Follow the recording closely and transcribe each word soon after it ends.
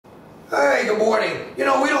Hey, good morning. You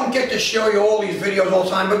know, we don't get to show you all these videos all the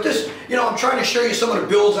time, but this, you know, I'm trying to show you some of the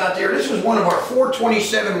builds out there. This was one of our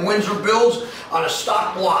 427 Windsor builds on a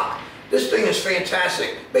stock block. This thing is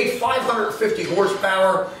fantastic. Made 550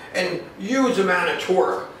 horsepower and huge amount of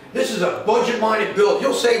torque. This is a budget-minded build.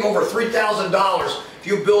 You'll save over $3,000 if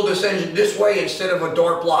you build this engine this way instead of a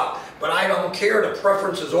dart block. But I don't care. The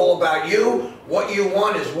preference is all about you. What you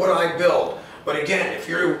want is what I build. But again, if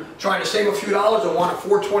you're trying to save a few dollars and want a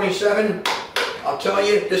 427, I'll tell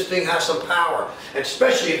you, this thing has some power. And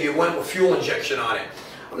especially if you went with fuel injection on it.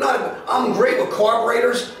 I'm great with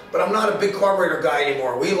carburetors, but I'm not a big carburetor guy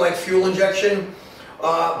anymore. We like fuel injection.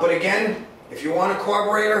 But again, if you want a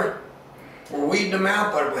carburetor, we're weeding them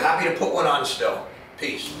out, but we're happy to put one on still.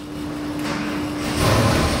 Peace.